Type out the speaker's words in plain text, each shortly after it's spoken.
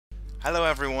Hello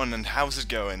everyone, and how's it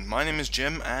going? My name is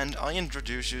Jim and I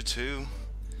introduce you to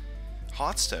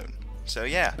Hearthstone. So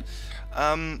yeah,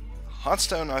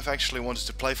 Hearthstone I've actually wanted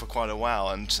to play for quite a while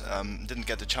and didn't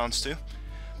get the chance to.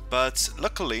 But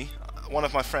luckily, one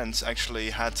of my friends actually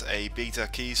had a beta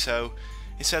key, so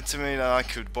he said to me that I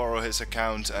could borrow his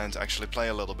account and actually play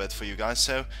a little bit for you guys.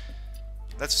 So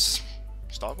let's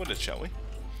start with it, shall we?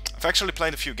 I've actually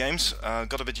played a few games,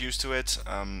 got a bit used to it,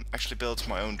 actually built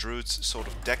my own Druid sort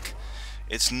of deck.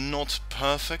 It's not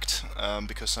perfect,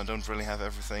 because I don't really have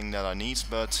everything that I need,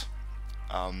 but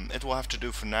it will have to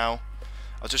do for now.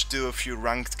 I'll just do a few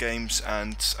ranked games,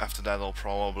 and after that I'll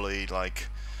probably like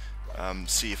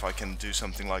see if I can do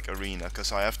something like Arena,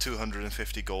 because I have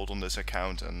 250 gold on this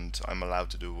account and I'm allowed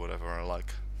to do whatever I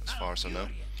like, as far as I know.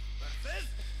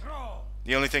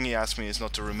 The only thing he asked me is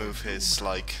not to remove his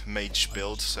like mage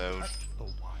build, so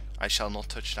I shall not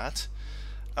touch that.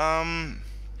 Ooh,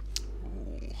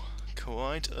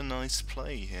 quite a nice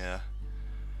play here.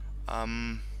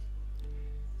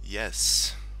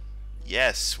 Yes,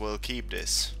 we'll keep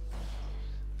this.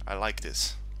 I like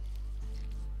this.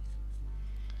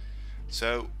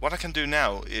 So what I can do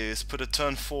now is put a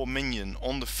turn 4 minion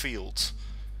on the field,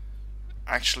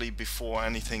 actually before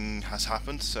anything has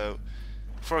happened. So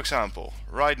for example,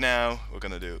 right now we're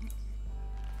gonna do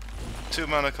 2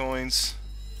 mana coins,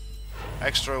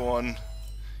 extra 1,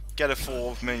 get a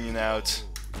 4th minion out,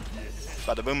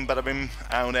 bada boom bada bim,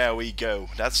 and there we go.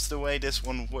 That's the way this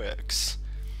one works.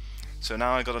 So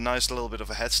now I got a nice little bit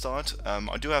of a head start.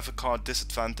 I do have a card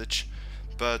disadvantage,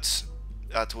 but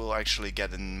that will actually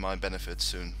get in my benefit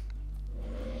soon.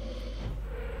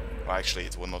 Well, actually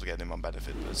it will not get in my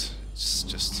benefit, but it's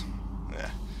just,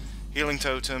 yeah. Healing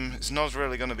Totem is not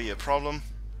really going to be a problem.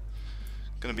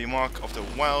 Going to be Mark of the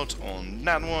Wild on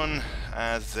that one.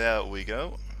 And there we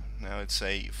go. Now it's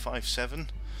a 5/7.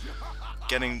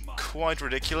 Getting quite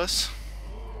ridiculous.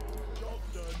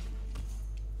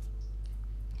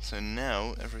 So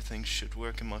now everything should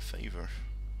work in my favor.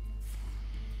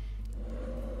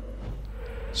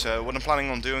 So what I'm planning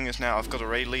on doing is now I've got a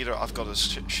raid leader, I've got a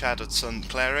Shattered Sun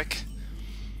Cleric.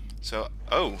 So,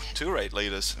 oh, 2 raid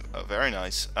leaders. Oh, very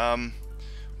nice.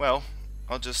 Well,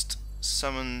 I'll just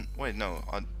summon... Wait, no,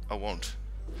 I won't.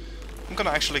 I'm gonna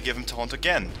actually give him Taunt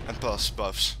again, and plus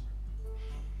buffs.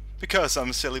 Because I'm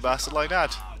a silly bastard like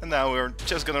that. And now we're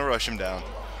just gonna rush him down.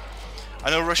 I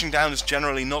know rushing down is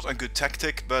generally not a good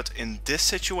tactic, but in this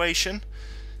situation,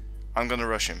 I'm gonna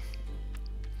rush him.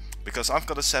 Because I've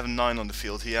got a 7/9 on the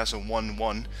field, he has a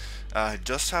 1/1. He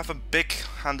does have a big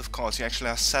hand of cards, he actually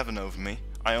has 7 over me.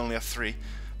 I only have 3,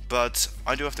 but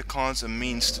I do have the cards and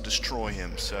means to destroy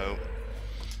him, so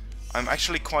I'm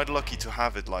actually quite lucky to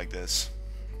have it like this.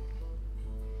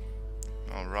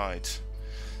 Alright,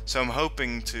 so I'm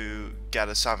hoping to get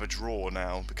a Savage Roar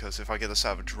now, because if I get a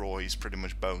Savage Roar he's pretty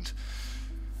much boned.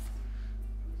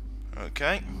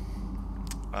 Okay.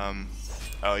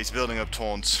 Oh, he's building up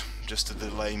taunts just to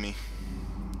delay me.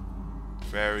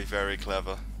 Very, very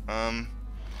clever.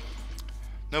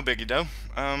 No biggie though.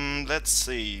 Let's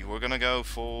see. We're gonna go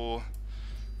for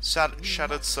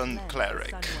Shattered Sun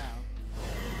Cleric.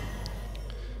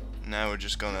 Now we're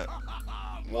just gonna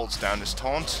waltz down this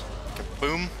taunt.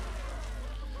 Kaboom.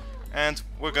 And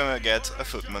we're gonna get a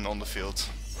Footman on the field.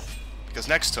 Because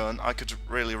next turn I could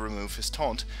really remove his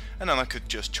taunt, and then I could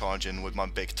just charge in with my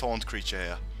big taunt creature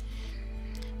here.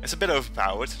 It's a bit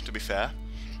overpowered, to be fair.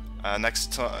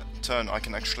 Next turn I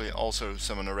can actually also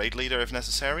summon a raid leader if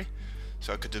necessary.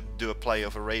 So I could do a play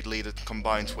of a raid leader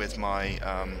combined with my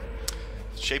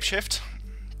shapeshift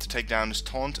to take down his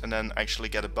taunt, and then actually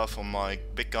get a buff on my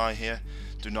big guy here.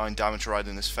 Do 9 damage right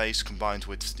in his face combined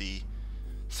with the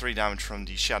 3 damage from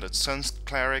the Shattered Sun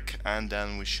Cleric, and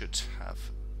then we should have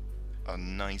a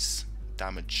nice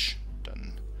damage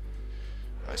done.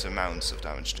 Nice amounts of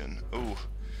damage done. Ooh.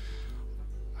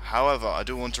 However, I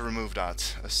do want to remove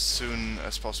that as soon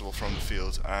as possible from the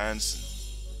field, and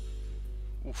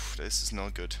oof, this is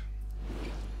not good.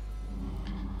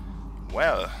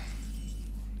 Well,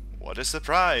 what is the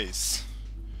prize?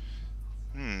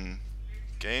 Gain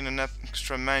an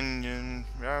extra minion.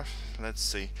 Yeah, let's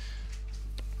see.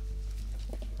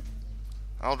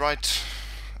 Alright,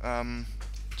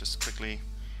 just quickly.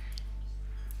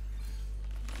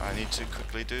 I need to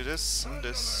quickly do this and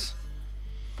this.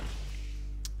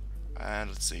 And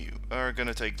let's see, we're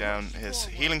gonna take down his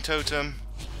Healing Totem.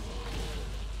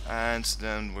 And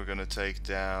then we're gonna take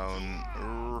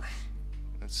down...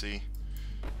 Let's see.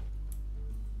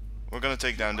 We're gonna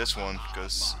take down this one,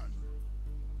 because...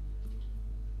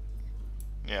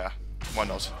 Yeah, why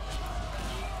not?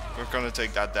 We're gonna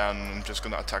take that down and I'm just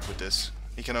gonna attack with this.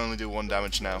 He can only do 1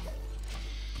 damage now.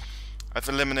 I've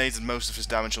eliminated most of his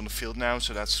damage on the field now,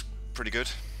 so that's pretty good.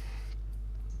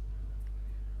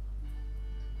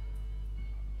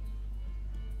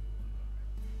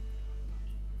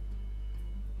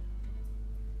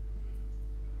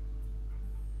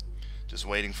 Just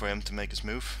waiting for him to make his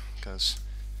move, because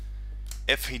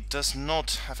if he does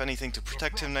not have anything to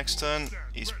protect him next turn,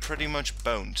 he's pretty much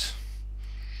boned.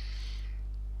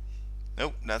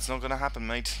 Nope, that's not gonna happen,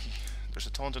 mate. There's a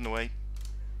taunt in the way.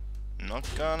 Not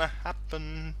gonna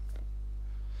happen.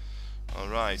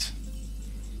 Alright.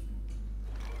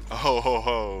 Oh ho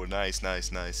ho, nice,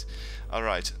 nice, nice.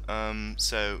 Alright,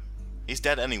 so he's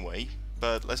dead anyway,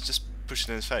 but let's just push it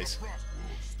in his face.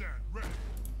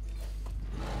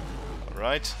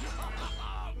 Alright.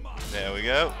 There we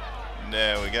go.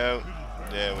 There we go.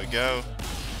 There we go.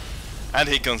 And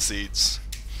he concedes.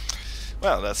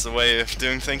 Well, that's the way of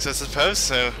doing things, I suppose.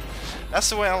 So that's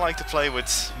the way I like to play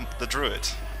with the Druid.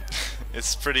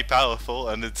 It's pretty powerful,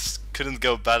 and it couldn't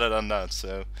go better than that.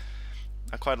 So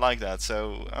I quite like that.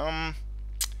 So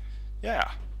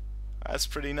yeah, that's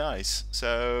pretty nice.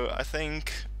 So I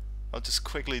think I'll just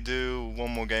quickly do one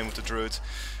more game with the Druid.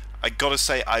 I gotta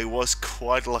say, I was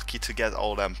quite lucky to get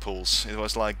all them pulls. It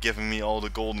was like giving me all the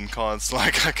golden cards,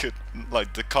 like I could,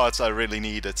 like the cards I really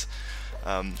needed.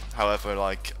 However,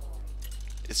 like,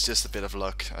 it's just a bit of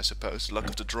luck, I suppose, luck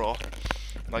of the draw.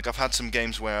 Like, I've had some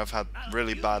games where I've had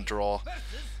really bad draw,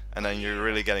 and then you're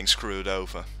really getting screwed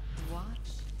over.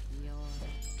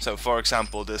 So, for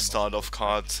example, this start off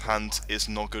card hand is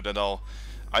not good at all.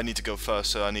 I need to go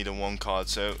first, so I need a 1 card.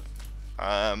 So,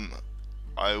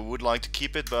 I would like to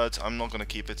keep it, but I'm not gonna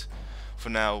keep it for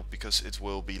now, because it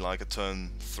will be like a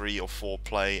turn 3 or 4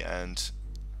 play, and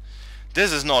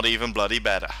this is not even bloody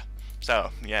better.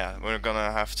 So yeah, we're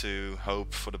gonna have to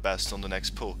hope for the best on the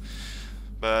next pull.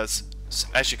 But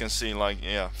as you can see, like,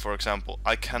 yeah, for example,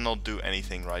 I cannot do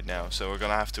anything right now, so we're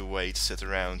gonna have to wait, sit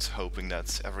around, hoping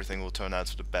that everything will turn out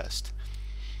for the best.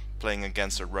 Playing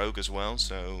against a rogue as well,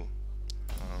 so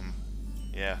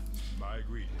yeah.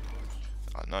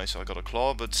 Nice, I got a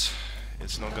claw, but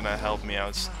it's not gonna help me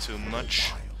out too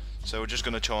much. So we're just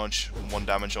gonna charge 1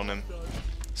 damage on him.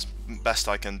 It's best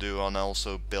I can do, and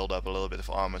also build up a little bit of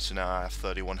armor, so now I have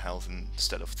 31 health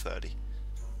instead of 30.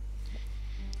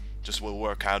 Just will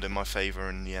work out in my favor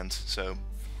in the end. So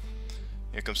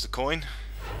here comes the coin.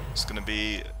 It's gonna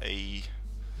be a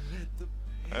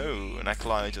an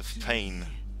Acolyte of Pain.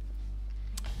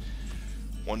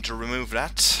 Want to remove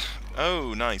that?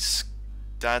 Oh, nice.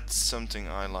 That's something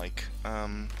I like.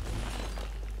 I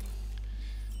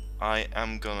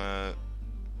am gonna,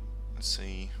 let's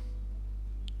see.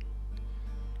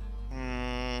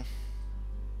 I'm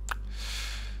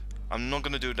not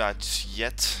gonna do that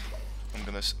yet. I'm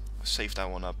gonna save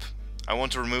that one up. I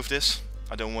want to remove this.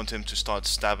 I don't want him to start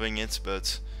stabbing it,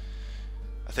 but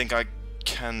I think I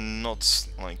cannot,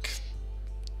 like,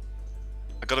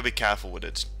 I gotta be careful with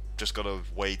it. Just gotta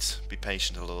wait, be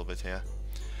patient a little bit here.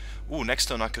 Ooh, next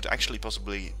turn I could actually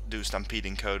possibly do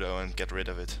Stampeding Kodo and get rid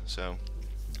of it, so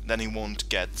then he won't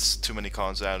get too many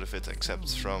cards out of it,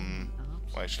 except from...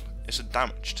 well, actually, is it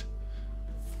damaged?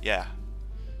 Yeah.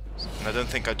 And I don't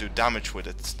think I do damage with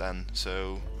it then,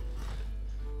 so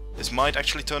this might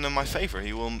actually turn in my favor.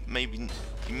 He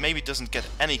maybe doesn't get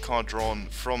any card drawn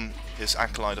from his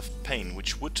Acolyte of Pain,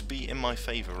 which would be in my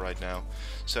favor right now.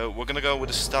 So we're gonna go with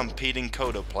a Stampeding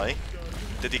Kodo play.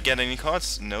 Did he get any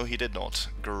cards? No, he did not.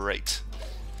 Great.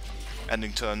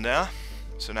 Ending turn there.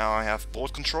 So now I have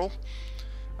board control.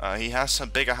 He has a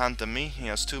bigger hand than me. He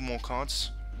has 2 more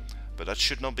cards, but that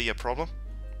should not be a problem.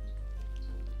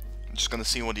 I'm just gonna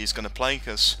see what he's gonna play,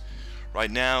 because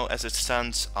right now, as it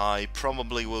stands, I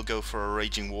probably will go for a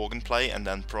Raging Worgen play, and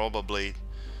then probably...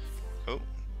 oh,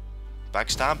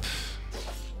 backstab.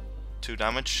 2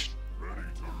 damage.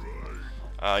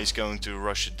 He's going to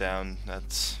rush it down.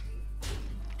 That's...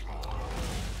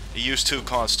 he used 2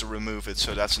 cards to remove it,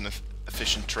 so that's an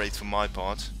efficient trade for my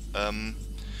part.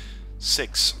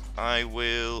 6. I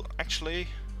will actually...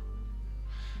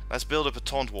 let's build up a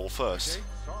taunt wall first.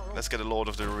 Let's get a Lord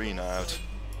of the Arena out.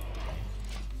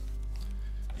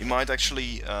 He might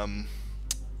actually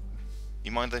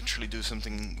do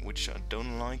something which I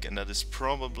don't like, and that is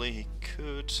probably he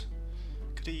could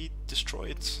he destroy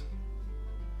it?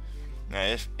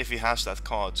 Now, if he has that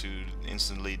card to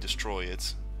instantly destroy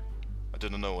it, I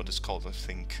don't know what it's called. I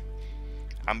think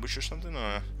ambush or something,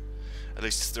 or at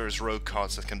least there's rogue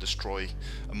cards that can destroy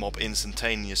a mob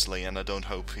instantaneously, and I don't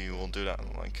hope he will do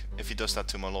that. Like, if he does that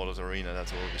to my Lord of the Arena,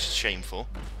 that will be shameful.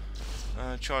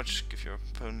 Charge, give your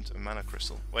opponent a mana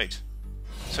crystal. Wait,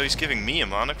 so he's giving me a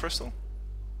mana crystal?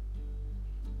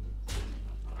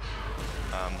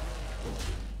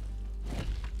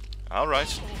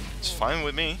 Alright, it's fine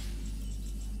with me.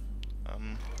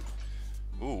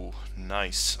 Ooh,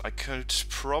 nice. I could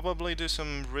probably do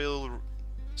some real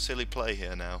silly play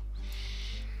here now.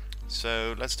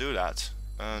 So let's do that.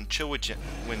 Chill with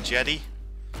Wind Jetty.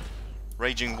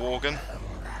 Raging Worgen.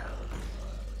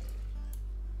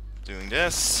 Doing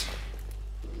this.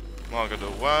 Mark of the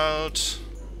Wild.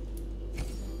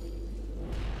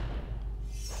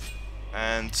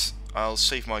 And I'll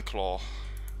save my Claw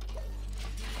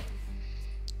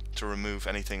to remove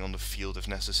anything on the field if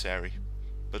necessary.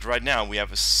 But right now we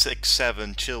have a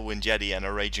 6/7 Chill Wind Jetty and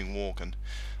a Raging Worgen.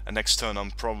 And next turn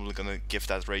I'm probably gonna give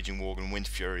that Raging Worgen Wind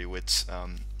Fury with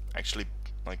actually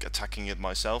like attacking it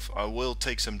myself. I will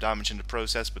take some damage in the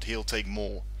process, but he'll take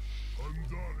more.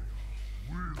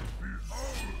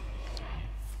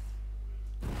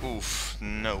 Oof,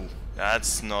 no,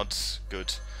 that's not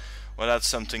good. Well, that's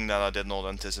something that I did not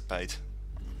anticipate.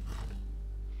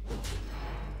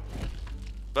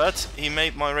 But he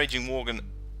made my Raging Worgen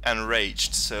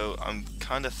enraged, so I'm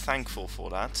kind of thankful for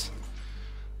that.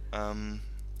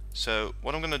 So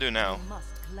what I'm gonna do now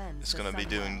is gonna be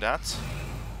doing that.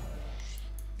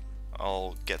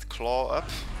 I'll get Claw up.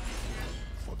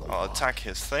 I'll attack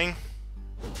his thing.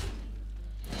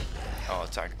 I'll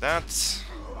attack that.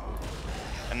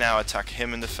 And now attack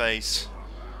him in the face.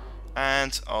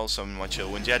 And I'll summon my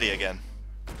Chill Wind Jetty again.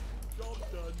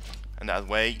 And that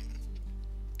way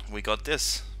we got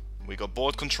this. We got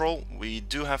board control. We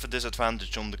do have a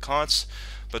disadvantage on the cards,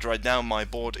 but right now my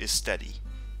board is steady.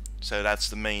 So that's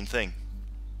the main thing.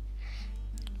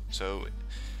 So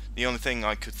the only thing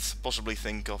I could possibly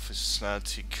think of is that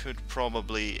he could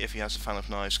probably, if he has a Fan of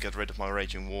Knives, get rid of my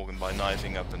Raging Worgen by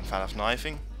knifing up and Fan of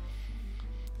Knifing.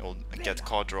 He'll get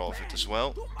card draw of it as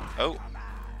well. Oh,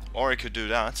 or he could do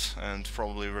that and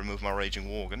probably remove my Raging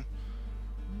Worgen.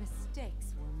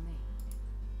 Mistakes were made.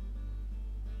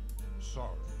 Sorry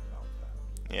about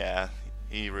that. Yeah,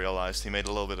 he realized he made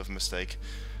a little bit of a mistake.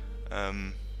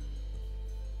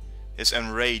 His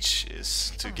Enrage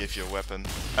is to give you a weapon.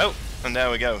 Oh, and there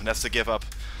we go, that's the give up.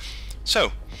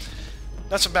 So,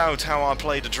 that's about how I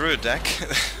play the Druid deck.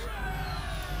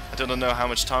 I don't know how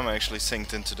much time I actually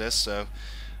synced into this, so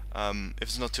if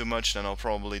it's not too much, then I'll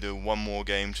probably do one more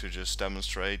game to just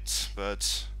demonstrate,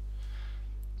 but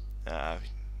yeah,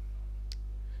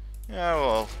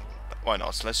 well, why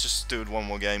not? Let's just do it one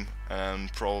more game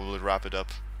and probably wrap it up.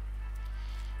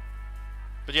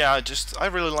 But yeah, I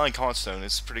really like Hearthstone.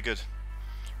 It's pretty good.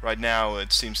 Right now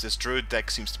it seems this Druid deck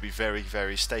seems to be very,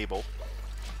 very stable.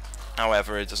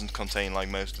 However, it doesn't contain like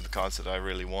most of the cards that I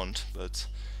really want, but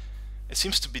it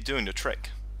seems to be doing the trick.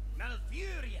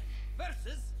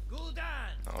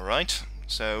 Alright,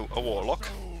 so a Warlock.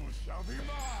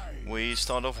 We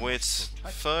start off with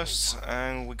first,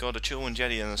 and we got a Chill Wind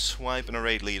Jetty and a Swipe and a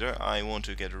Raid Leader. I want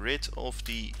to get rid of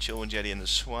the Chill Wind Jetty and the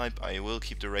Swipe. I will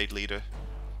keep the Raid Leader,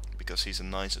 because he's a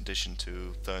nice addition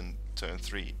to turn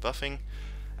 3 buffing.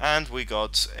 And we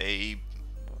got a,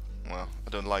 well, I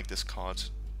don't like this card,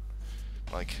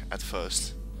 like, at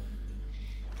first.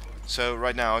 So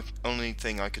right now, only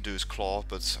thing I could do is Claw,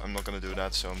 but I'm not gonna do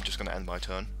that, so I'm just gonna end my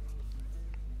turn.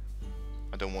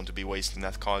 I don't want to be wasting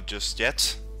that card just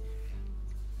yet.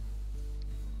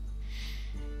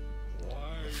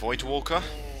 Voidwalker.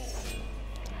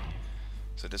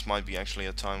 So this might be actually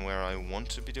a time where I want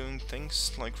to be doing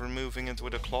things like removing it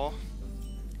with a Claw,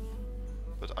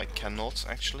 but I cannot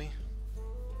actually.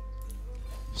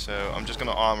 So I'm just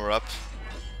gonna armor up,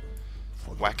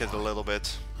 whack it a little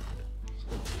bit,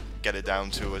 get it down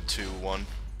to a 2-1.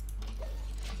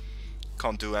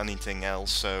 Can't do anything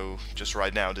else, so just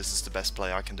right now this is the best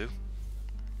play I can do.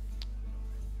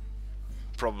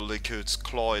 Probably could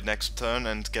Claw it next turn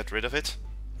and get rid of it,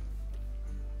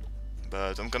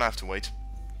 but I'm gonna have to wait.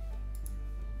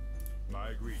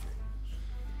 My greetings.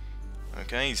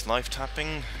 Okay, he's life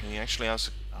tapping. He actually has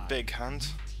a big hand.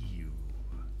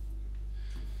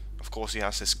 Of course he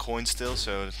has his coin still,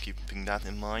 so keeping that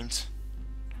in mind.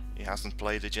 He hasn't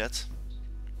played it yet.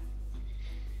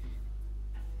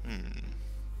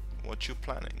 What you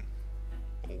planning?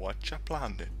 What you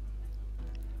planning?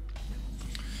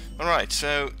 Alright,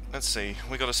 so let's see.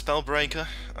 We got a Spellbreaker.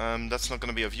 That's not going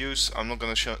to be of use. I'm not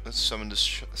going to summon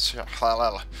this.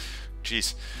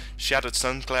 Jeez, Shattered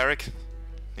Sun Cleric.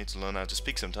 Need to learn how to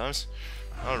speak sometimes.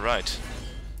 Alright,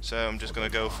 so I'm just going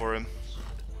to go for him.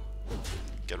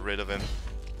 Get rid of him.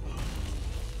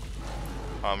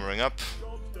 Armoring up.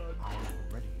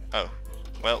 Oh,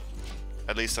 well,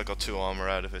 at least I got 2 armor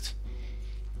out of it.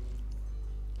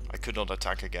 I could not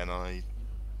attack again. I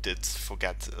did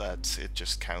forget that it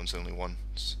just counts only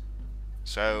once.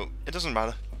 So, it doesn't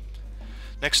matter.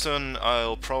 Next turn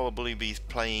I'll probably be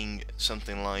playing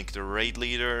something like the raid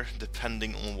leader,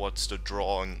 depending on what the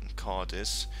drawing card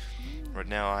is. Right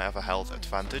now I have a health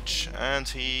advantage, and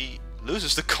he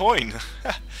loses the coin!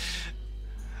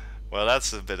 Well,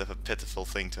 that's a bit of a pitiful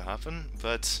thing to happen,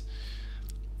 but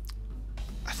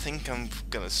I think I'm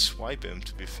gonna swipe him,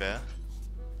 to be fair.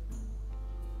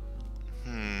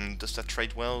 Does that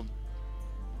trade well?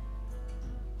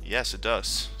 Yes, it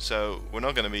does. So we're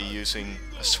not going to be using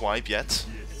a swipe yet,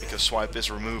 because swipe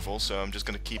is removal, so I'm just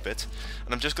going to keep it.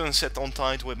 And I'm just going to sit on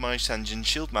tight with my Senjin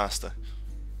Shieldmaster.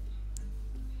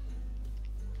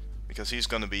 Because he's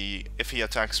going to be, if he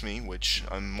attacks me, which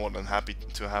I'm more than happy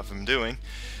to have him doing,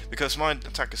 because my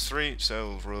attack is 3,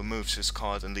 so removes his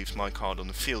card and leaves my card on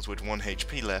the field with 1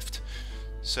 HP left.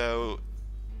 So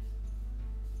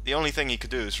the only thing he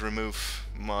could do is remove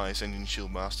my Senjin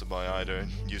Shieldmaster by either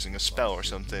using a spell or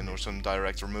something, or some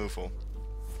direct removal.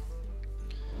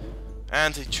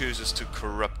 And he chooses to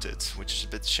corrupt it, which is a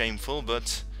bit shameful,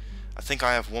 but I think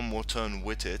I have one more turn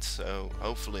with it, so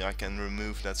hopefully I can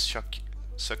remove that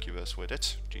succubus with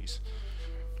it. Jeez.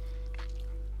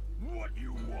 What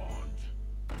you want?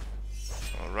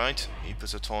 Alright, he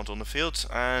puts a taunt on the field,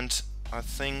 and I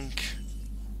think...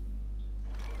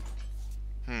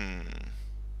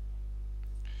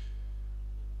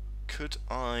 Could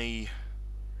I...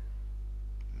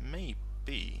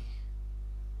 Maybe...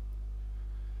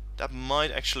 That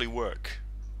might actually work.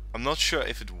 I'm not sure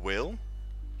if it will,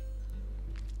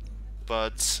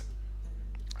 but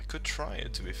I could try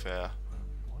it, to be fair.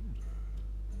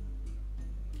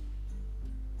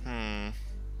 I'm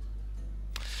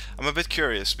a bit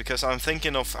curious, because I'm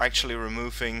thinking of actually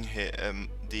removing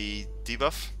the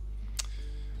debuff.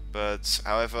 But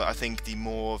however, I think the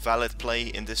more valid play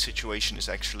in this situation is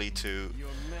actually to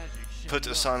put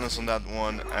a silence on that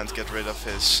one and get rid of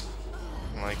his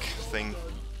thing,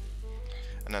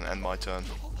 and then end my turn.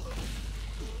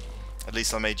 At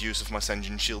least I made use of my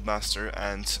Senjin Shieldmaster,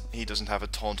 and he doesn't have a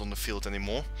taunt on the field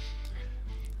anymore.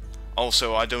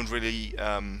 Also, I don't really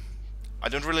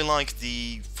like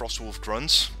the Frostwolf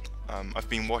grunts. I've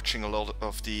been watching a lot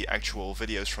of the actual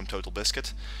videos from Total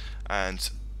Biscuit, and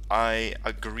I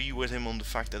agree with him on the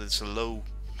fact that it's a low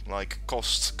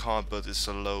cost card, but it's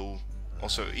a low,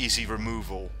 also easy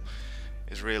removal.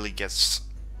 It really gets,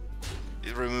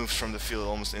 it removes from the field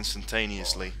almost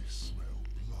instantaneously.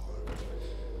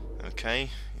 Okay,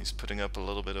 he's putting up a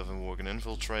little bit of a Worgen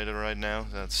Infiltrator right now,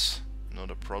 that's not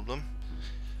a problem.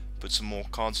 Put some more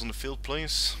cards on the field,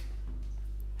 please.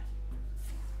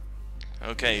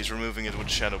 Okay, he's removing it with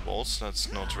Shadow Balls, that's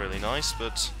not really nice,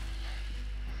 but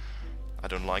I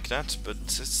don't like that, but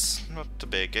it's not a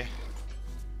biggie.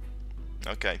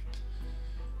 Okay,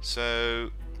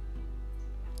 so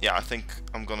yeah, I think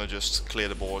I'm gonna just clear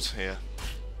the board here.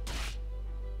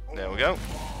 There we go.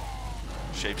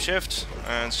 Shapeshift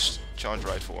and charge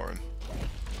right for him.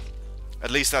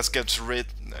 At least that gets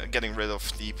getting rid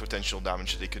of the potential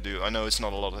damage that he could do. I know it's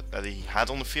not a lot that he had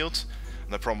on the field,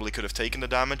 and I probably could have taken the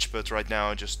damage, but right now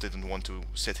I just didn't want to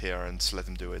sit here and let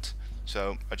him do it.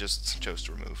 So I just chose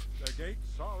to remove. The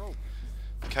gates are open.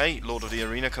 Okay, Lord of the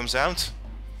Arena comes out.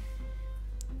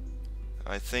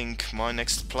 I think my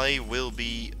next play will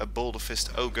be a Boulder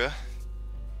Fist Ogre.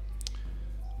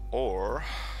 Or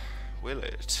will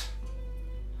it?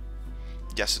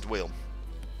 Yes, it will.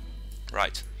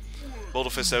 Right. Boulder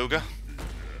Fist Ogre.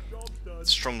 It's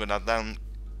stronger than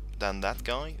that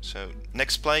guy. So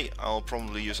next play I'll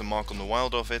probably use a Mark on the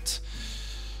Wild of it.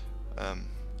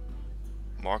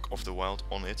 Mark of the Wild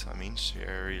on it, I mean,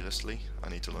 seriously. I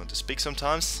need to learn to speak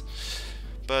sometimes.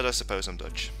 But I suppose I'm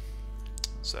Dutch.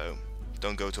 So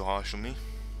don't go too harsh on me.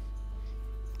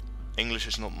 English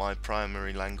is not my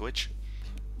primary language.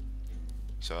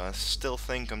 So I still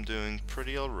think I'm doing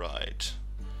pretty alright.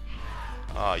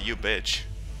 Ah, you bitch.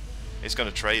 He's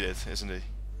gonna trade it, isn't he?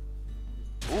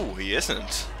 Ooh, he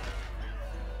isn't.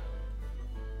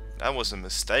 That was a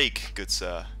mistake, good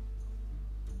sir.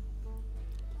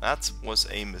 That was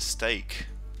a mistake.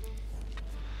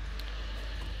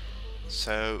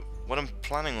 So what I'm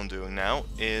planning on doing now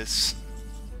is...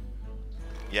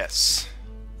 Yes.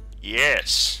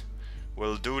 Yes!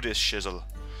 We'll do this shizzle.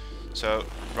 So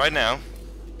right now,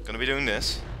 gonna be doing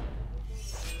this.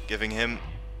 Giving him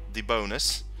the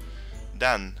bonus.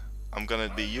 Then I'm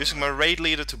gonna be using my raid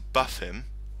leader to buff him.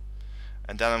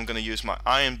 And then I'm gonna use my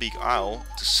Iron Beak Owl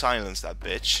to silence that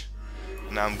bitch.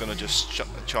 And now I'm gonna just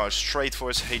charge straight for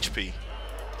his HP.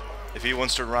 If he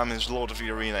wants to ram his Lord of the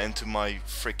Arena into my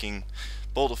freaking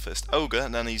Boulder Fist Ogre,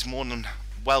 then he's more than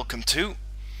welcome to.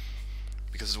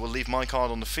 Because it will leave my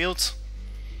card on the field.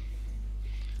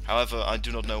 However, I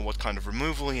do not know what kind of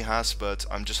removal he has, but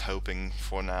I'm just hoping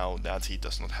for now that he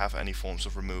does not have any forms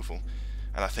of removal.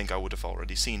 And I think I would have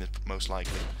already seen it, most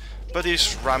likely. But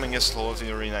he's ramming his Lord of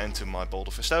the Arena into my Bolt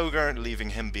of Fist Ogre,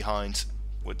 leaving him behind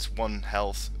with 1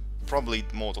 health. Probably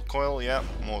Mortal Coil, yeah,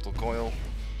 Mortal Coil.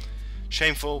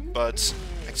 Shameful, but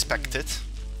expected.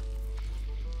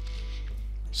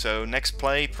 So next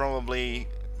play, probably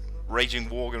Raging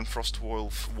Worgen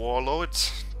Frostwolf Warlord.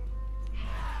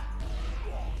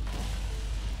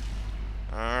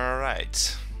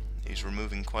 Alright. He's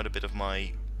removing quite a bit of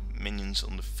my minions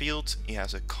on the field. He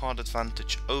has a card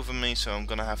advantage over me, so I'm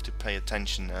gonna have to pay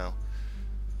attention now.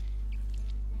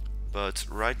 But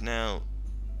right now,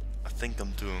 I think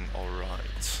I'm doing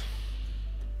alright.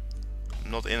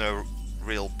 Not in a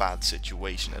real bad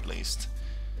situation, at least.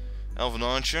 Elven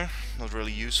Archer, not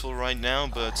really useful right now,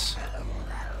 but...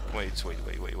 Wait.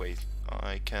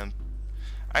 I can...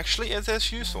 Actually, it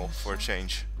is useful for a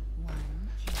change.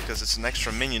 Because it's an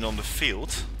extra minion on the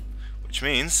field, which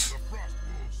means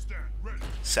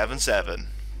 7/7.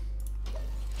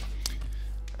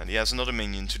 And he has another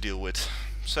minion to deal with.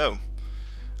 So,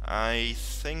 I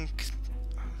think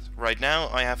right now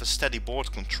I have a steady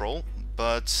board control,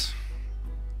 but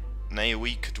an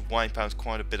AoE could wipe out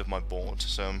quite a bit of my board,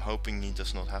 so I'm hoping he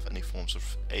does not have any forms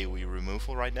of AoE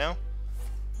removal right now.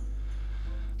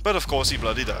 But of course he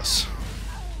bloody does.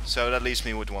 So that leaves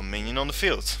me with 1 minion on the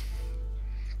field.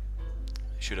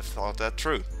 Should have thought that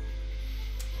through.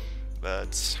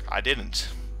 But I didn't,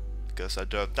 because I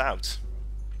derped out.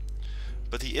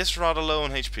 But he is rather low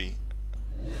on HP.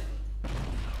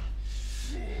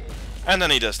 And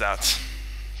then he does that.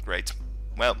 Great.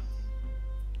 Well,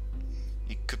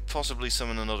 he could possibly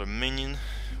summon another minion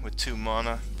with 2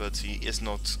 mana, but he is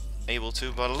not able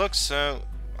to by the looks, so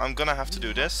I'm gonna have to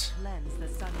do this.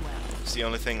 It's the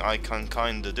only thing I can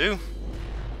kinda do.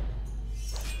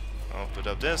 I'll put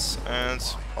up this, and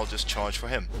I'll just charge for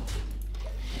him.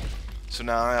 So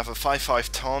now I have a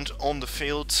 5/5 taunt on the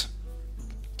field,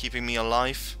 keeping me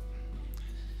alive.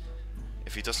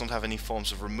 If he does not have any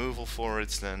forms of removal for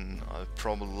it, then I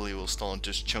probably will start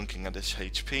just chunking at his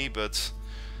HP, but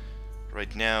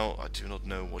right now I do not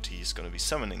know what he's going to be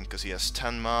summoning, because he has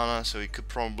 10 mana, so he could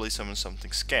probably summon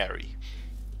something scary.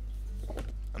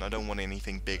 And I don't want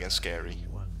anything big and scary.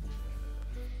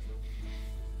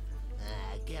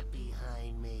 Get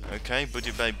behind me. Okay,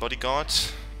 Buddy Bay Bodyguard.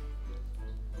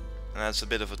 And that's a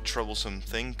bit of a troublesome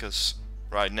thing, because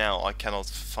right now I cannot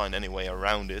find any way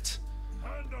around it.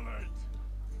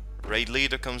 Raid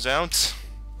Leader comes out.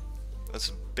 That's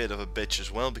a bit of a bitch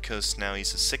as well, because now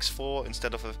he's a 6/4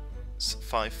 instead of a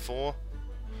 5/4.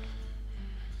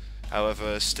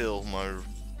 However, still my...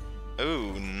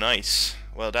 Oh, nice.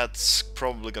 Well, that's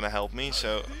probably gonna help me,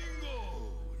 so...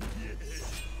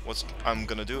 What I'm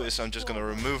gonna do is I'm just gonna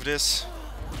remove this,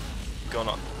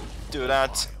 gonna do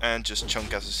that, and just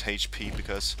chunk at his HP,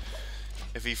 because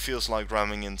if he feels like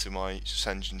ramming into my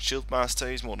Ascension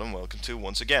Shieldmaster, he's more than welcome to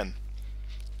once again.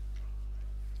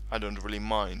 I don't really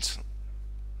mind.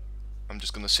 I'm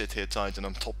just gonna sit here tight and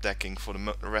I'm top decking for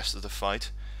the rest of the fight.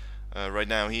 Right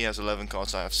now he has 11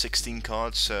 cards, I have 16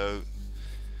 cards, so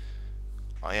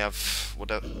I have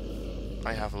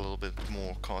a little bit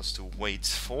more cards to wait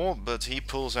for, but he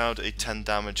pulls out a 10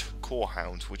 damage Core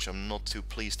Hound, which I'm not too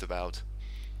pleased about.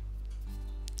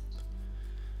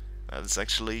 That's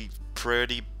actually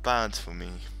pretty bad for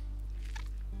me.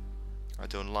 I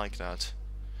don't like that.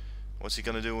 What's he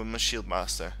gonna do with my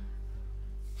Shieldmaster?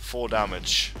 4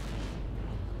 damage.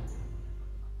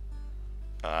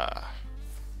 Ah.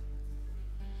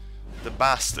 The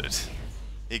bastard.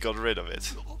 He got rid of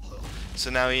it. So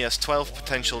now he has 12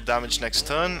 potential damage next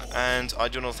turn, and I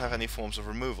do not have any forms of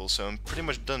removal, so I'm pretty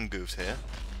much done goofed here.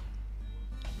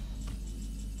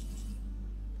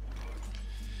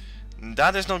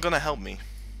 That is not gonna help me.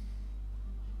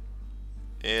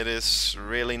 It is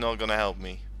really not gonna help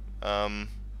me.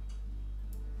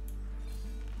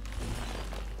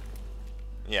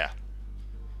 Yeah.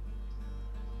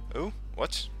 Oh,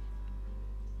 what?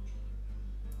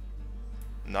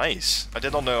 Nice. I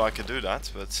did not know I could do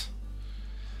that, but...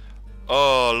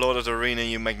 Oh, Lord of the Arena,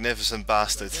 you magnificent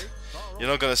bastard. You're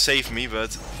not gonna save me,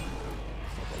 but...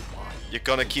 You're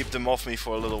gonna keep them off me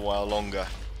for a little while longer.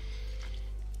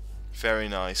 Very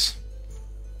nice.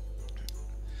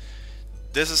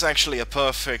 This is actually a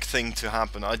perfect thing to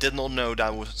happen. I did not know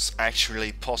that was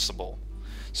actually possible.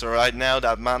 So right now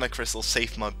that mana crystal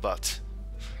saved my butt.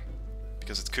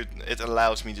 Because it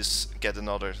allows me to get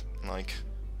another, like,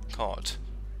 card.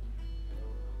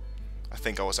 I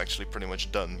think I was actually pretty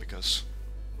much done, because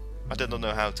I did not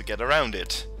know how to get around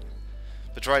it.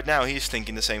 But right now he's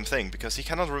thinking the same thing, because he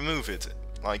cannot remove it.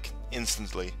 like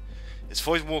instantly. His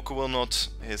Void Walker will not,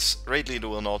 his Raid Leader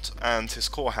will not, and his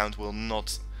Core Hound will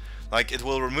not. Like, it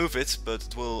will remove it, but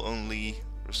it will only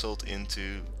result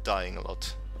into dying a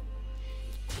lot.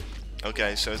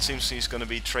 Okay, so it seems he's gonna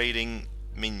be trading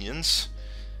minions.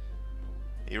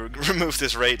 He removed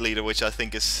his Raid Leader, which I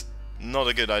think is not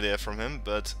a good idea from him,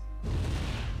 but...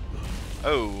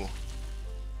 Oh.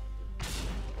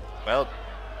 Well,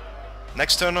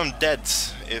 next turn I'm dead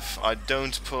if I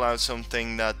don't pull out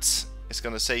something that is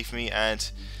gonna save me,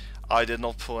 and I did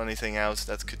not pull anything out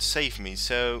that could save me,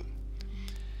 so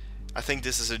I think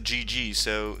this is a GG.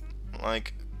 So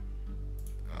like,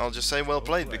 I'll just say well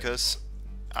played, because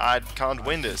I can't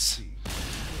win this.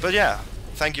 But yeah,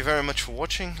 thank you very much for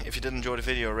watching. If you did enjoy the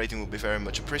video, a rating would be very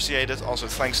much appreciated. Also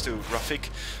thanks to Rafik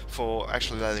for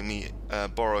actually letting me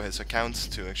borrow his account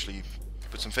to actually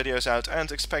put some videos out, and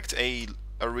expect a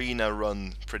arena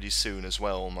run pretty soon as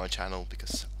well on my channel,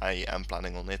 because I am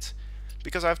planning on it,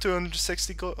 because I have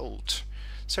 260 gold.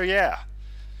 So yeah,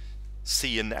 see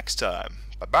you next time.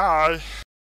 Bye bye.